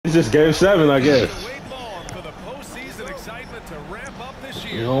It's just game 7, I guess.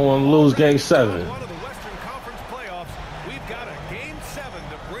 You don't want to lose game 7. One of the Western Conference playoffs. We've got a game 7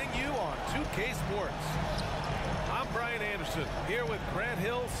 to bring you on 2K Sports. I'm Brian Anderson here with Grant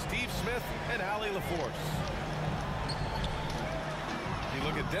Hill, Steve Smith, and Allie LaForce. You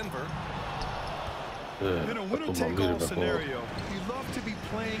look at Denver. In a winner-take-all scenario, you love to be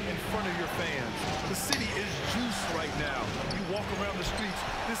playing in front of your fans. The city is juiced right now. You walk around the streets,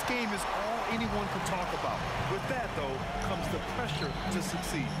 this game is all anyone can talk about. With that, though, comes the pressure to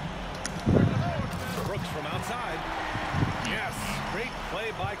succeed. Brooks from outside. Yes, great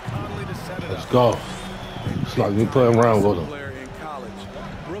play by Conley to set it up. Let's go. It's like me playing around with him. In college,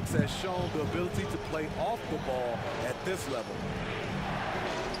 Brooks has shown the ability to play off the ball at this level.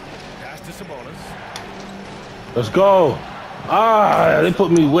 Pass to Sabonis. Let's go. Ah, they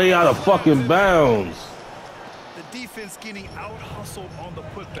put me way out of fucking bounds. The defense getting out-hustled on the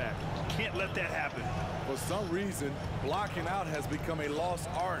putback. Can't let that happen. For some reason, blocking out has become a lost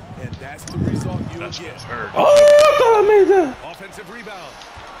art, and that's the result you'll get. Oh, I thought I made that. Offensive rebound.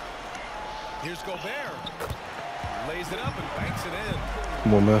 Here's Gobert. Lays it up and banks it in.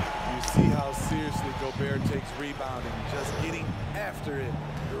 Come on, man. You see how seriously Gobert takes rebounding, just getting after it.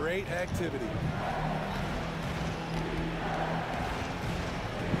 Great activity.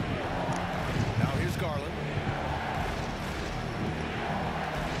 Now here's Garland.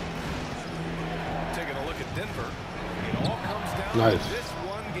 Taking a look at Denver. It all comes down Nice. to this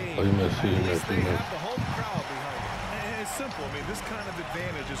one game. Oh, you missed, you missed, They you missed. have the home crowd behind them. And it's simple. I mean, this kind of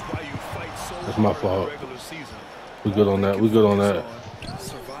advantage is why you fight so That's my hard fault. in the regular season. We good on that. We good on that.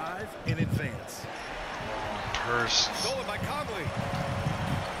 Survive and advance. Stolen by Conley.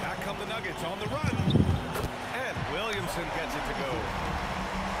 Back come the Nuggets on the run. And Williamson gets it to go.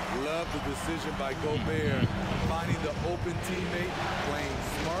 Love the decision by Gobert, finding the open teammate, playing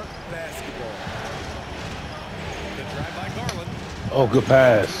smart basketball. The drive by Garland. Oh, good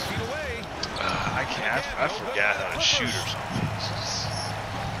pass. 2 feet away. I forgot how to shoot or something.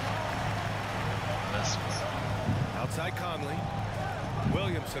 Outside Conley.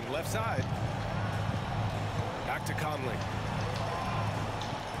 Williamson left side. Back to Conley.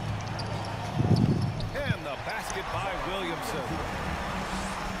 And the basket by Williamson.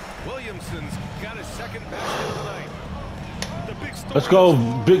 Williamson's got his second basket of the night. The big story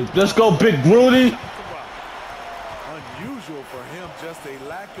Let's go, big Rudy. Unusual for him, just a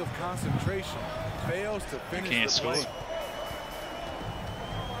lack of concentration. Fails to finish the play.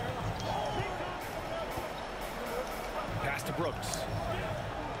 Pass to Brooks.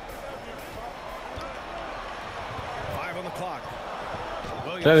 5 on the clock.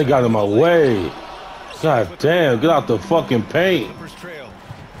 That ain't got in my way. God damn, get out the fucking paint. Clippers trail.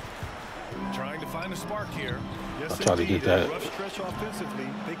 Trying to find a spark here. Yes, I'll try to get that. Rough stretch offensively,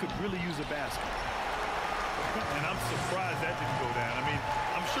 they could really use a basket. And I'm surprised that didn't go down. I mean,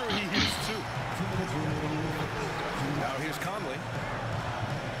 I'm sure he hits too. Now here's Conley.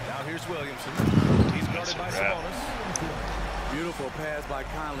 Now here's Williamson. He's guarded by Sabonis. Beautiful pass by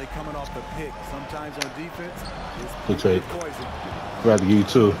Conley coming off the pick. Sometimes on defense, Good trade. poison. We're to give you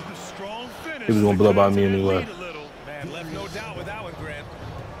 2. Strong finish. He was gonna blow by me anyway. Man, left no doubt with that one, Grant.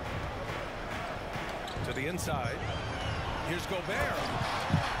 To the inside. Here's Gobert.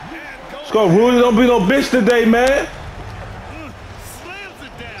 And Let's go, Rudy. Don't be no bitch today, man. Slams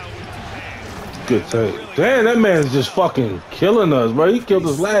it down with 2 hands. Good take. Damn, that man's just fucking killing us, bro. He killed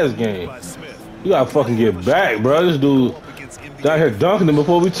us last game. By Smith. You gotta fucking get back, bro. This dude down here dunking him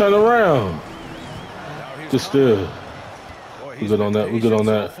before we turn around. Just still. We good on that. We good on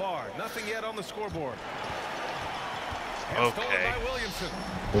that. Nothing yet on the scoreboard. Okay.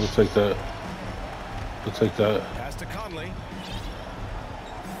 We'll take that. We'll take that. Pass to Conley.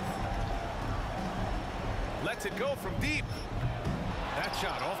 Lets it go from deep. That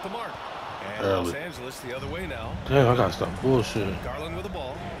shot off the mark. And Early. Los Angeles the other way now. Damn, I gotta stop bullshit. Garland with the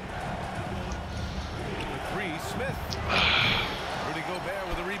ball. The 3, Smith. Rudy Gobert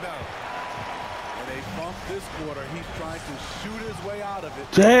with a rebound. And they bump this quarter. He's trying to shoot his way out of it.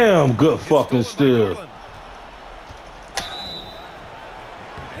 Damn, good fucking steal.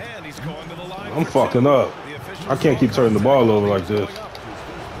 And he's going to the line. I'm fucking up. I can't keep turning the ball over like this.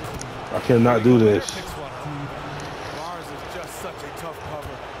 I cannot do this. Mars is just such a tough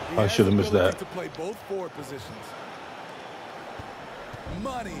cover. I should have missed that. To play both forward positions.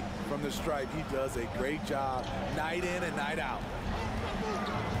 Money from the stripe. He does a great job night in and night out.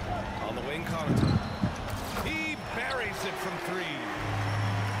 On the wing, Connaughton. He buries it from 3.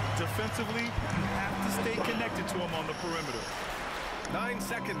 Defensively, you have to stay connected to him on the perimeter. 9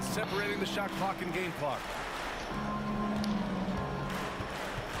 seconds separating the shot clock and game clock.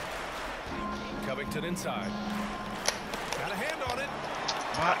 Covington inside. Got a hand on it.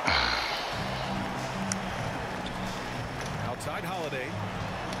 What? Outside Holiday.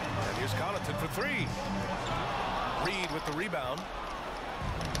 And here's Connaughton for three. Reed with the rebound.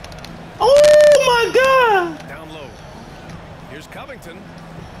 Oh my God! Down low. Here's Covington.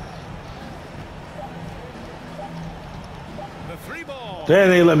 The three ball. Damn,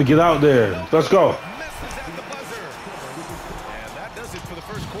 they ain't let me get out there. Let's go. Misses at the buzzer. And that does it for the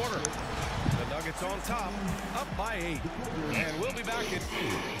first quarter. The Nuggets on top, up by 8. And we'll be back in.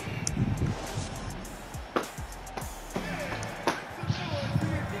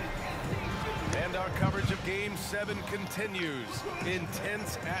 And our coverage of Game 7 continues.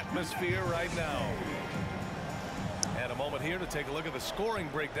 Intense atmosphere right now. And a moment here to take a look at the scoring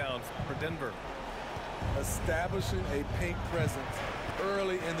breakdown for Denver. Establishing a paint presence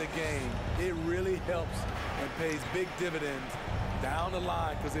early in the game, it really helps and pays big dividends down the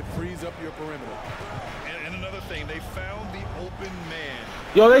line because it frees up your perimeter. And another thing, they found the open man.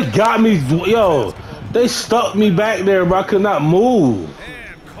 Yo, they got me. Yo, they stuck me back there, but I could not move.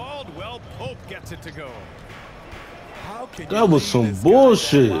 And Caldwell Pope gets it to go. How can That was leave some this guy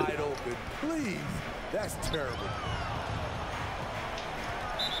bullshit. that wide open? Please, that's terrible.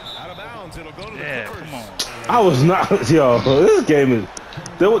 Out of bounds, it'll go to the Yeah, Clippers. come on. I was not. Yo, this game is.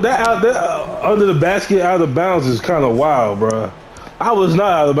 That out there under the basket, out of bounds is kind of wild, bro. I was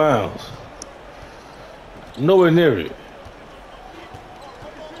not out of bounds. Nowhere near it.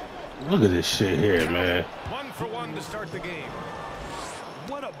 Look at this shit here, man. 1 for 1 to start the game.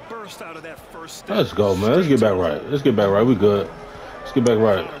 What a burst out of that first step. Let's go, man. Let's get back right. Let's get back right. We good. Let's get back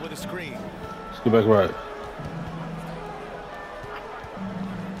right. Crowder with a screen. Let's get back right.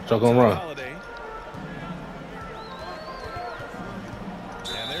 Chuck on run. Holiday.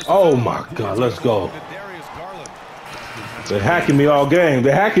 And there's Oh the my God, let's go. to Darius Garland. They're hacking me all game.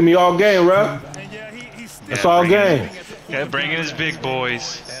 They're hacking me all game, bro. And yeah, he's still That's all game. Yeah, bringing his big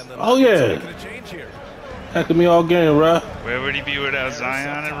boys. And the Oh, Nuggets yeah. making a change here. Hacking me all game, bro. Where would he be without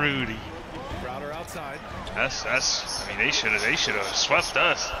Zion and Rudy? Crowder outside. That's. I mean, they should have swept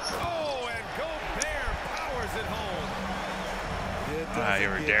us. Oh, and Gobert powers it home. Here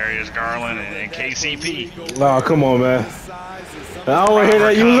were Darius Garland and KCP. Nah, come on, man. I don't want to hear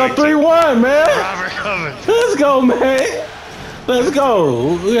that. You was up 3-1, man. Robert Covington. Let's go, man. Let's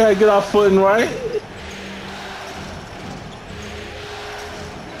go. We gotta get our footing right.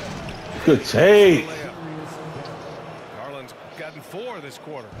 Good take. Garland's gotten 4 this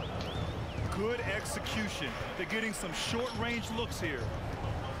quarter. good execution. They're getting some short-range looks here.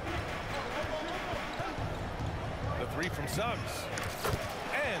 The three from Suggs.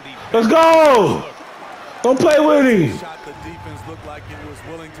 And he Let's go. Don't play with him. Shot the defense looked like it was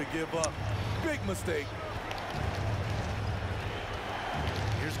willing to give up. Big mistake.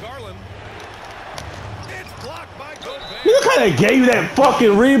 Here's Garland. It's blocked by Gobert. Look how they gave you that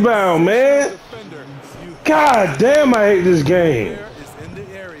fucking rebound, man. Defender, you God damn, I hate this game. is in the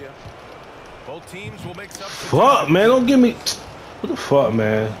area. Both teams will make substitutions. Fuck, man. Don't give me. What the fuck,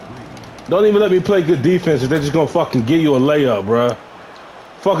 man? Don't even let me play good defense if they're just gonna fucking give you a layup, bruh.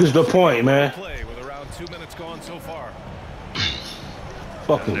 Fuck is the point, man? Play with around 2 minutes gone so far.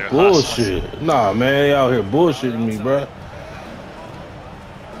 Fucking They're bullshit. Nah, man. They out here bullshitting me, bruh.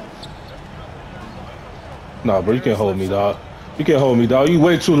 Nah, bro. You can't hold me, dog. You can't hold me, dog. You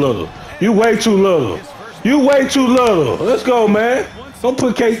way too little. You way too little. You way too little. Let's go, man. Don't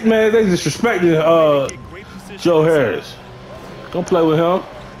put Case, man. They disrespecting Joe Harris. Don't play with him.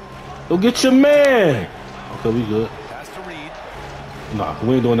 Go get your man. Okay, we good. Pass to Reed. Nah,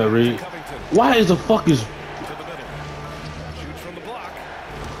 we ain't doing that, Reed. Covington Why is the fuck is... to the middle. Shoots from the block.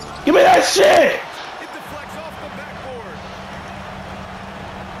 Give me that shit! It deflects off the backboard.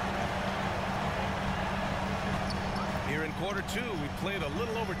 Here in quarter two, we've played a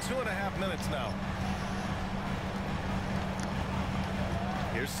little over 2.5 minutes now.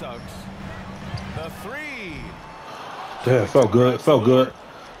 Here's Suggs. The three. Damn, felt good. Felt good.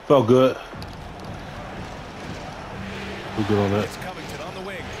 Felt good. We good on that. It's Covington on the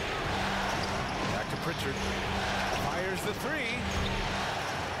wing. Back to Pritchard. Fires the three.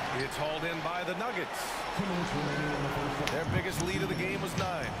 It's hauled in by the Nuggets. Their biggest lead of the game was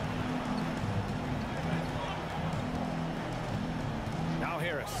 9. Now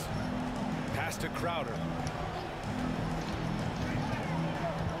Harris. Pass to Crowder.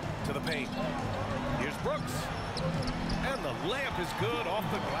 To the paint. Here's Brooks. And the layup is good off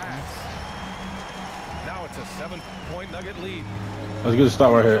the glass. Now it's a 7-point Nugget lead. Let's get a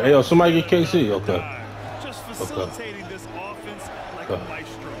start right here. Hey, yo, somebody get KC. Okay. Just facilitating this offense like a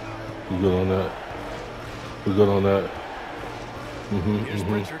maestro. We good on that. We good on that. Here's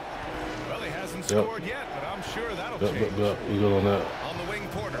Pritchard. Well, he hasn't hasn't scored yet, but I'm sure that'll change. Yep. You good on that? On the wing,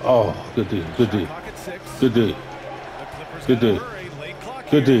 Porter. Oh, good D. Good D. Clock at 6. Good D. The Clippers Good gotta D. hurry. Late clock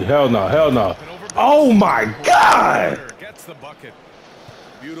Good here. D. Hell no. Hell no. Oh my God! Porter gets the bucket.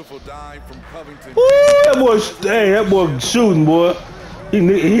 Beautiful dime from Covington. Woo, that boy shooting, boy.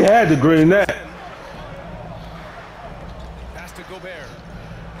 He had to green that. Pass to Gobert.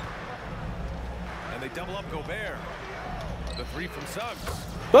 And they double up Gobert. The three from Suggs.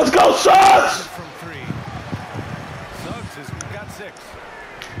 Let's go, Suggs! From 3. Suggs has got 6.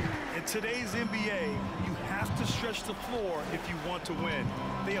 In today's NBA, you have to stretch the floor if you want to win.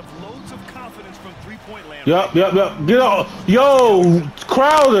 They have loads of confidence from three-point land. Yep. Get off. Yo,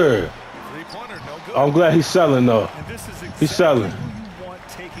 Crowder. Three-pointer, no good. I'm glad he's selling, though. And this is exactly He's selling. who you want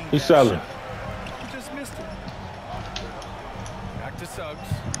taking He's that selling. shot. You just missed it. Back to Suggs.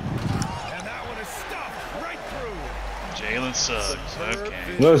 And that one is stuffed right through. Jalen Suggs.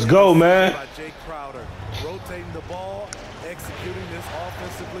 Okay. Let's go, man. By Jay Crowder, rotating the ball, executing this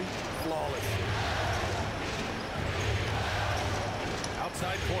offensively flawless.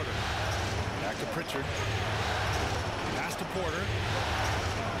 Outside Porter. Back to Pritchard. Pass to Porter.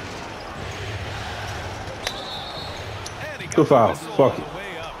 And he got Good foul. the whistle Fuck on it. the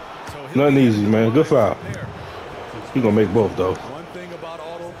way up. So he'll Nothing be easy, man. Good foul. there. He gonna make both, though. One thing about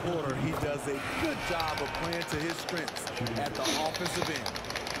Otto Porter, he does a good job of playing to his strengths at the offensive end.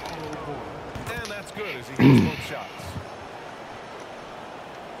 And that's good as he gets both shots.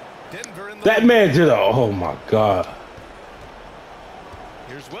 Denver in the That lead. man did a. Oh my God.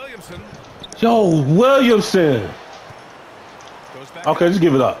 Here's Williamson. Yo, Williamson. Goes back. Okay, just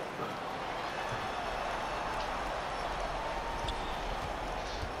give it up.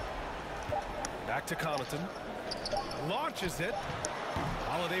 Back to Connaughton. Launches it.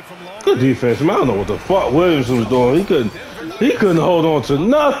 Holiday from long Good range. defense, man. I don't know what the fuck Williamson was doing. He couldn't hold on to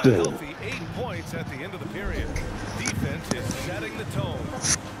nothing. Healthy 8 points at the end of the period. Defense is setting the tone.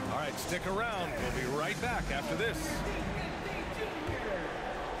 All right, stick around. We'll be right back after this.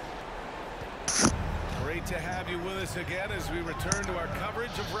 Great to have you with us again as we return to our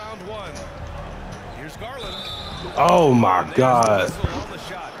coverage of round 1. Here's Garland. Oh my There's God. the whistle on the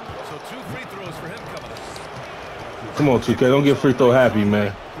shot. So 2 free throws for him coming up. Come on, 2K. Don't get free throw happy,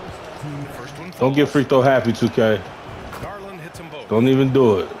 man. First one Don't get falls. free throw happy, 2K. Garland hits them both. Don't even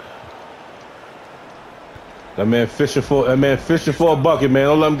do it. That man fishing for a bucket, man.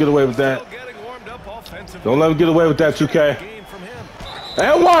 Don't let him get away with that. Still getting warmed up offensively. Don't let him get away with that, 2K. Game from him.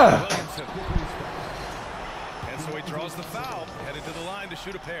 And one. Williamson. And so he draws the foul, headed to the line to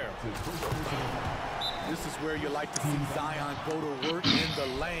shoot a pair. This is where you like to see Zion go to work in the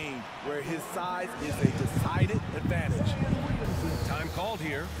lane, where his size is a decided advantage. Time called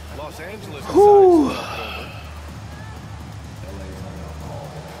here. Los Angeles decides Whew. to stop over.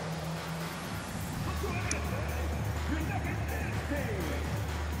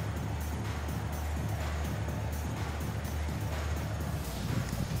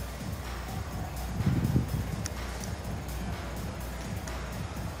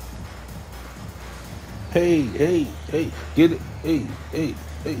 Hey, get it. Hey.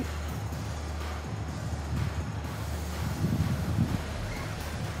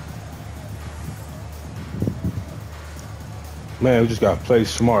 Man, we just gotta play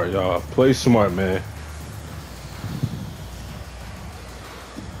smart, y'all. Play smart, man.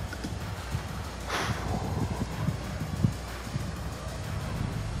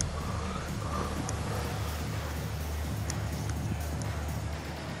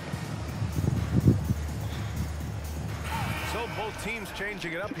 So both teams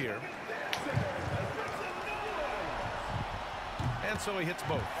changing it up here. And so he hits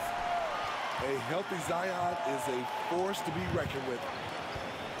both. A healthy Zion is a force to be reckoned with.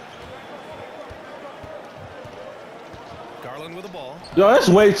 Garland with the ball. Yo, that's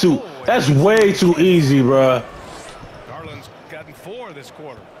way too easy, bruh. Garland's gotten 4 this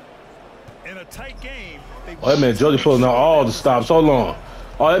quarter. In a tight game, they Oh, that man Jody pulling out all the stops. Hold on.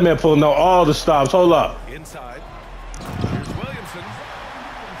 Oh, that man pulling out all the stops. Hold up. Inside. Here's Williamson.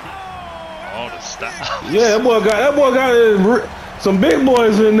 All the stuff. Yeah, that boy got some big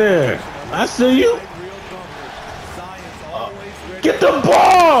boys in there. I see you. Real thumpers. Zion's always ready. Get the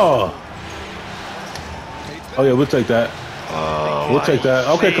ball. Oh yeah, we'll take that. Oh, We'll take that.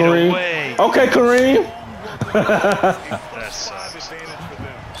 Okay, fade Kareem. away. Okay, Kareem. That sucks. Advantage for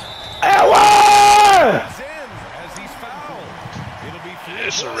them. And one! He's in as he's fouled. It'll be 3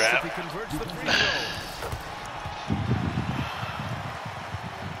 It's a points wrap. if he converts the free throw.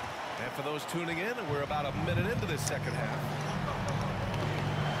 And for those tuning in, we're about a minute into this second half.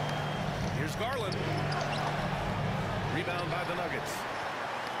 Here's Garland. Rebound by the Nuggets.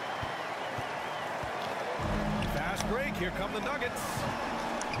 break. Here come the Nuggets.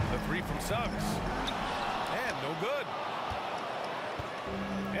 The three from Suggs. And no good.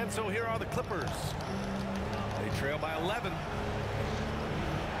 And so here are the Clippers. They trail by 11.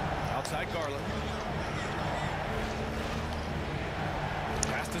 Outside Garland.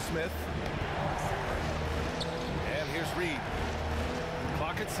 Pass to Smith. And here's Reed.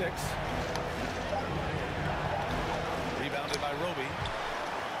 Clock at 6. Rebounded by Roby.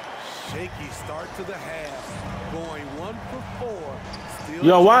 Shaky start to the half. Going 1 for 4. Still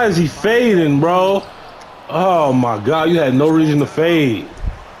Yo, why is he fading, bro? Oh my God, you had no reason to fade.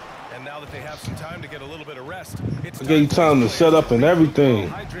 And now that they have some time to get a little bit of rest, it's I gave you time to set up and everything.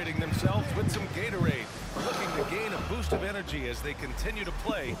 hydrating themselves with some Gatorade, looking to gain a boost of energy as they continue to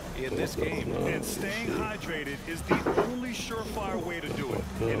play in this game. And staying hydrated is the only surefire way to do it.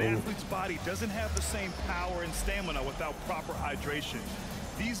 An athlete's body doesn't have the same power and stamina without proper hydration.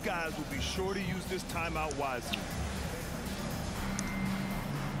 These guys will be sure to use this timeout wisely.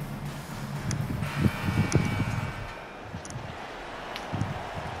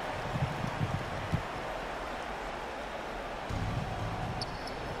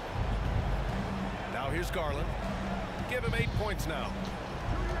 Now here's Garland. Give him 8 points now.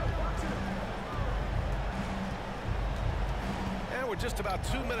 And we're just about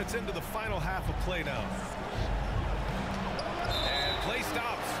 2 minutes into the final half of play now. And play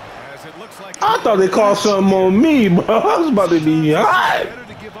stops as it looks like I thought they called something on me, bro. I was about to be hot. Better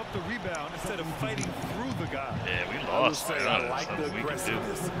to give up the rebound instead of fighting through the guy. Yeah, we I would lost. say Man. I There's like the nothing we can do.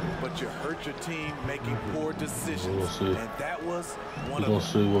 aggressiveness, but you hurt your team making poor decisions, We'll see. and that was one We're of gonna them.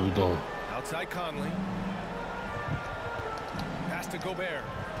 see what we're doing. outside Conley. Pass to Gobert.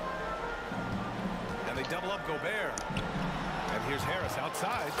 And they double up Gobert. And here's Harris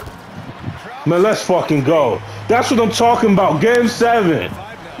outside. Man, let's fucking go. That's what I'm talking about. Game 7.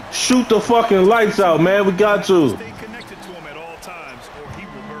 5 now. Shoot the fucking lights out, man. We got to. Stay connected to him at all times, or he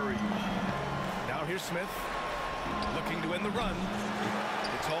will bury you. Now here's Smith. Looking to end the run.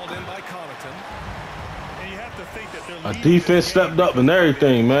 It's hauled in by Connaughton. And you have to think that they're Our leading defense this game stepped up and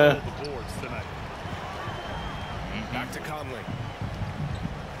everything, man. the boards tonight. Back to Conley.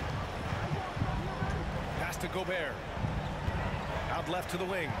 Pass to Gobert. Out left to the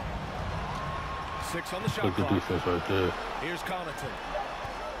wing. 6 on the shot Look at the clock. defense right there. Here's Connaughton.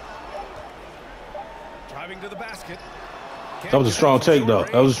 Driving to the basket. That was a strong take, though.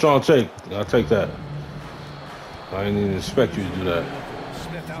 That was a strong take. I'll take that. I didn't even expect you to do that.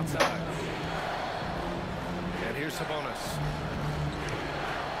 Smith outside. And here's Sabonis.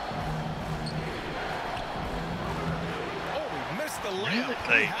 Oh, he missed the layup.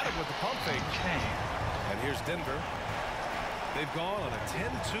 He had it with the pump fake. And here's Denver. They've gone on a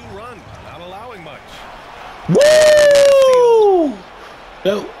 10-2 run, not allowing much. Woo!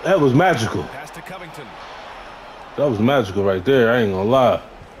 That was magical. Pass to Covington. That was magical right there. I ain't gonna lie.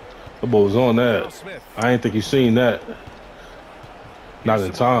 The boy was on Now that. Smith. I ain't think you seen that. Not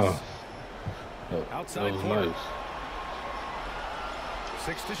in time. That Outside was corner. nice.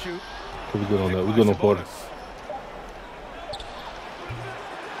 6 to shoot. We good on Pick that. We by good on quarter. Sabonis.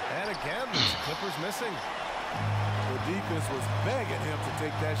 And again, the Clippers missing. The defense was begging him to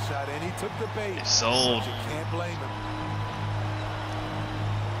take that shot, and he took the bait. It's sold. You can't blame him.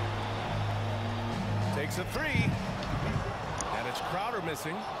 Takes a 3. And it's Crowder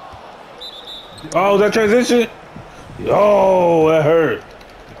missing. Oh, that transition? Oh, that hurt.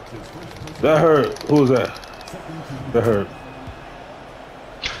 That hurt. Who was that? That hurt.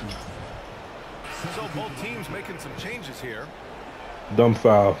 So both teams making some changes here. Dumb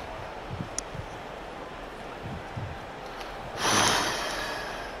foul.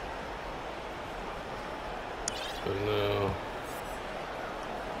 But now,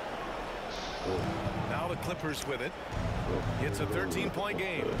 Now the Clippers with it. It's a 13-point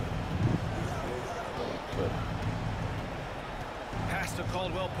game. Pass to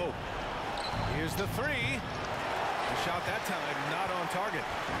Caldwell Pope. Here's the 3. The shot that time not on target.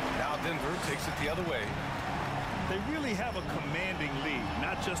 Now Denver takes it the other way. They really have a commanding lead,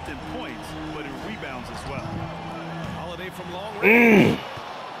 not just in points, but in rebounds as well. Holiday from long range.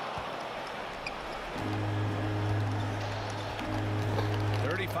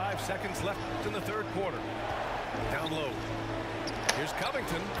 35 seconds left in the third quarter. Down low. Here's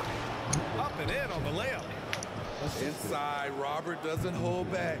Covington. Up and in on the layup. Inside, Robert doesn't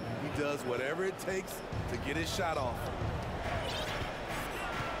hold back. He does whatever it takes to get his shot off.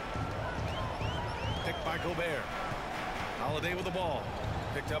 Picked by Gobert. Holiday with the ball.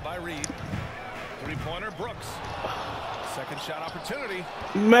 Picked up by Reed. Three-pointer, Brooks. Second shot opportunity.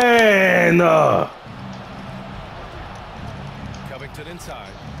 man, Covington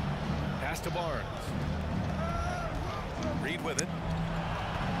inside. Pass to Barnes. Reed with it.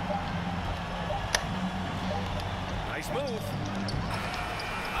 Nice move.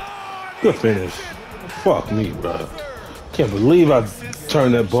 Good finish. Fuck me, bro. Can't believe I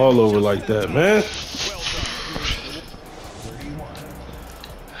turned that ball over like that, man.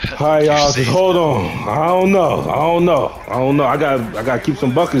 All right, y'all, just hold on. I don't know. I gotta keep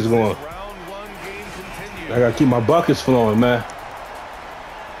some buckets going. I gotta keep my buckets flowing, man.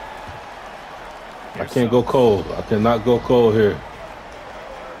 I can't go cold. I cannot go cold here.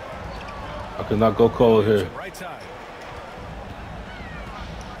 I cannot go cold here.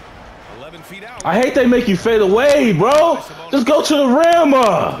 I hate they make you fade away, bro. Just go to the rim.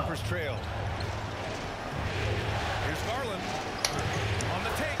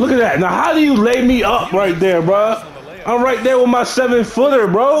 Look at that. Now, how do you lay me up right there, bro? I'm right there with my 7-footer,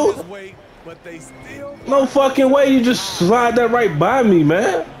 bro. No fucking way you just slide that right by me,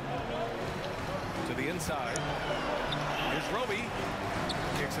 man. To the inside. Here's Roby.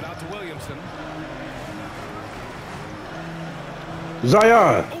 Kicks it out to Williamson.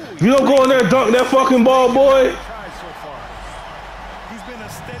 Zion, if you don't go in there and dunk that fucking ball, boy. He's been a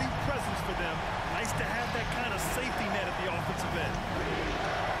steady presence for them. Nice to have that kind of safety net at the offensive end.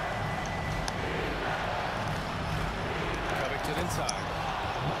 Covington inside.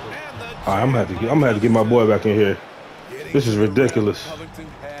 All right, I'm gonna have to get my boy back in here. This is ridiculous. Covington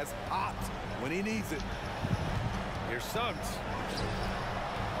has popped when he needs it. Here's Suggs.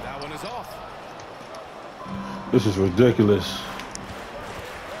 That one is off. This is ridiculous.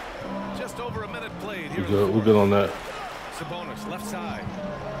 Just over a minute played. We're good on that. Sabonis left side.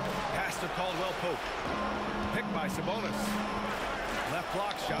 Pass to Caldwell Pope. Picked by Sabonis. Left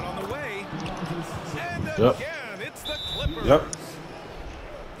block shot on the way. And again, it's the Clippers. Yep.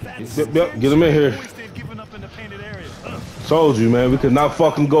 Get him in here. Told you, man. We could not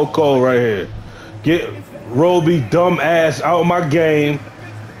fucking go cold right here. Get Roby dumb ass out of my game.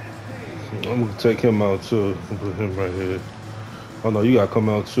 I'm gonna take him out too. I'm gonna put him right here. Oh no, you gotta come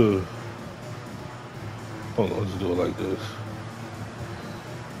out too. Hold on, let's do it like this.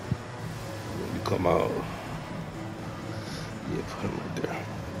 Let me come out. Yeah, put him right there.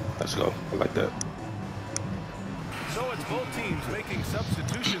 Let's go. I like that. So it's both teams making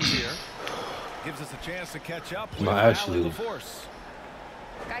substitutions here. Gives us a chance to catch up. No, actually. Force.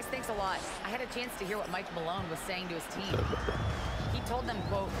 Guys, thanks a lot. I had a chance to hear what Mike Malone was saying to his team. He told them,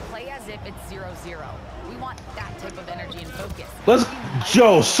 quote, play as if it's 0-0. We want that type of energy and focus. Let's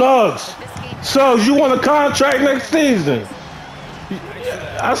Joe Suggs. Suggs, you want a contract next season?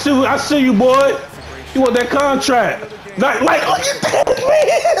 I see you, boy. You want that contract? Like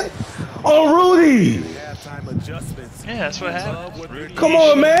man. On Rudy. Yeah, that's what happened. Rudy Come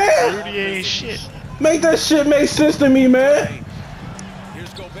on, man. Rudy ain't shit. Make that shit make sense to me, man.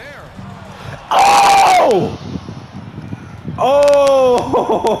 Here's Gobert. Oh!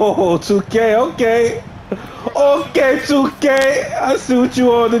 Oh, 2K, okay. Okay, 2K. I see what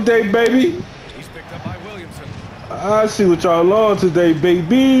you on today, baby. He's picked up by Williamson. I see what y'all on today,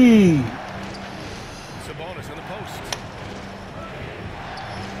 baby. Sabonis in the post.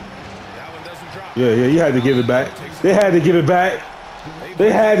 That one doesn't drop. Yeah, you had to give it back. They had to give it back.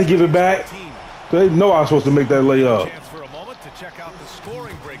 They had to give it back. They know I was supposed to make that layup. Chance for a moment to check out the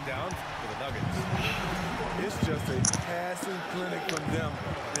scoring breakdown for the Nuggets. It's just a passing clinic from them.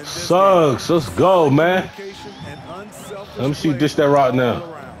 Suggs, let's go, man. Let me see you dish that rock now.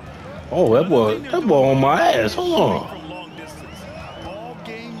 Oh, that boy on my ass. Hold on.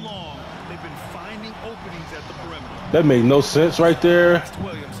 That made no sense right there.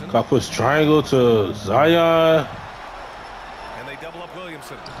 I push triangle to Zion. And they double up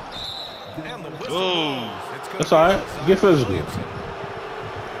Williamson. And the Oh, that's all right. Get physical.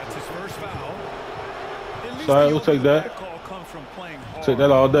 That's his first foul. It's all right. We'll take that. Take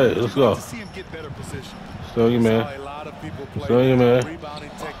that all day. Let's go. Still you, man. Still you, man. Rebounding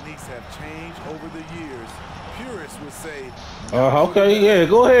techniques have changed over the years. Purists would say. Okay, yeah.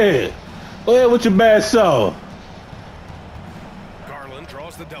 Go ahead. Go ahead with your bad self. Garland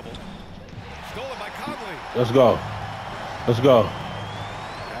draws the double. Stolen by Conley. Let's go. Let's go.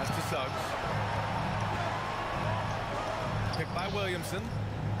 Pass to Suggs. Picked by Williamson.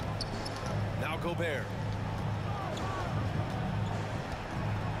 Now Gobert.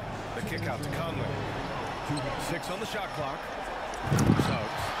 The kick out to Conley. 6 on the shot clock.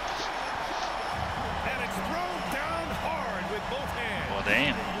 Suggs. And it's thrown down hard with both hands. well,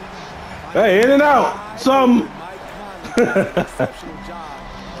 damn. Hey, in and out. Some. Exceptional job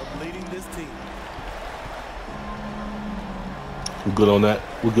of leading this team. We're good on that.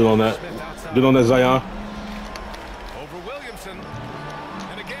 We're good on that. Good on that, Zion. Over Williamson.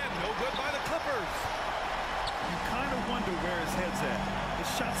 And again, no good by the Clippers. You kind of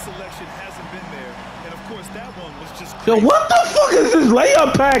selection hasn't been there. And, of course, that one was just Yo, crazy. what the fuck is this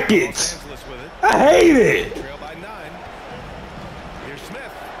layup package? Los Angeles with it. I hate it. Trail by 9. Here's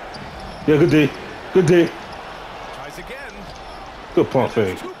Smith. Yeah, good D. Good D. Tries again. Good pump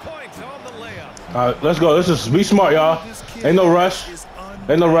fake. 2 points on the layup. All right, let's go. Let's just be smart, y'all. Ain't no rush.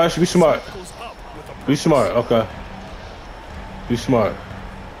 Ain't no rush. Be smart. Be smart. Okay. Be smart.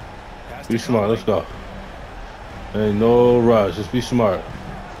 Be smart. Let's go. Ain't no rush. Just be smart.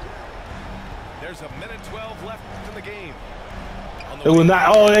 There's a minute 12 left in the game. It was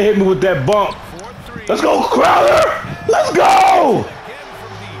not. Oh, they hit me with that bump. 4-3. Let's go, Crowder. Let's go. Again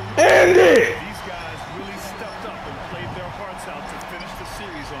from deep. End it. These guys really stepped up and played their hearts out to finish the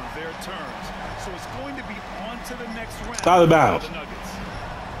series on their terms. So it's going to be on to the next round. Out of bounds. for the Nuggets.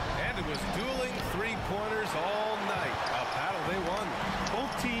 And it was dueling 3-pointers all night. A battle they won.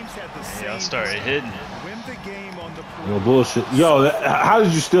 Both teams had the same Y'all started hitting. win the game on the No perimeter. bullshit. Yo, how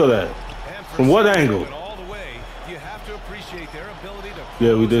did you steal that? And for From what Smith to angle? win all the way, you have to appreciate their ability to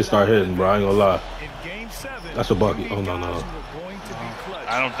Yeah, we close did it start out. hitting, bro. I ain't gonna lie. In game 7, That's a bucket. the Oh, no, no. guys were going to be clutch.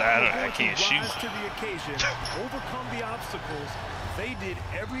 I can't They shoot. rose to the occasion, overcome the obstacles. They did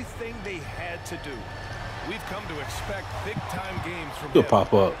everything they had to do. We've come to expect big-time games from He'll him.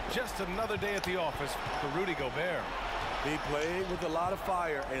 pop up. Just another day at the office for Rudy Gobert. He played with a lot of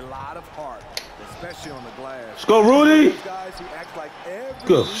fire, a lot of heart, especially on the glass. Let's go, Rudy. Those guys who act like every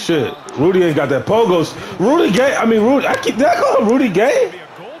Good shit. rebound- Rudy ain't got that pogos. Rudy Gay. I mean, Rudy. I keep that call Rudy Gay. Be a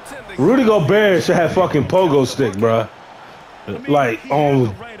goaltending Rudy Gobert should have fucking pogo stick, bruh. Like on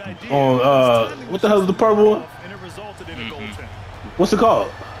what the hell is the purple one? And it resulted in a goaltend. What's it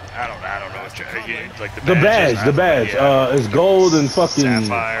called? I don't know what you're like The badge. The badge. It's gold and fucking.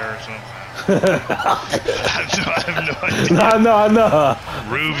 Sapphire or something. I have no idea. I know.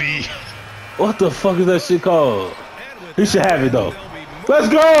 Ruby. What the fuck is that shit called? And with He should that, have it though. they'll be moving Let's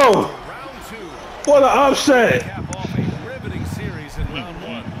go. to round 2. What an upset. Cap off a riveting series in round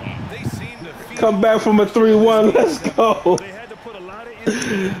 1. They seem to feel Come back from a 3-1. Let's go. They had to put a lot of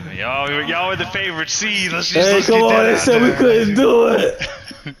energy. Y'all were the favorite seed. Let's Hey, let's come get on. that They out said we there. couldn't do it.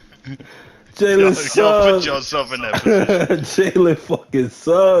 Jalen Y'all put Suggs. yourself in that position. Jalen fucking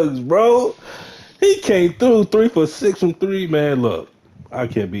Suggs, bro. He came through 3 for 6 from 3, man. Look, I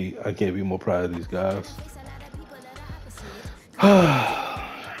can't be more proud of these guys.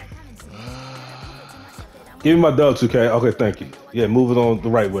 Give me my dub, 2K. Okay, thank you. Yeah, move it on the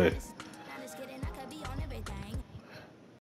right way.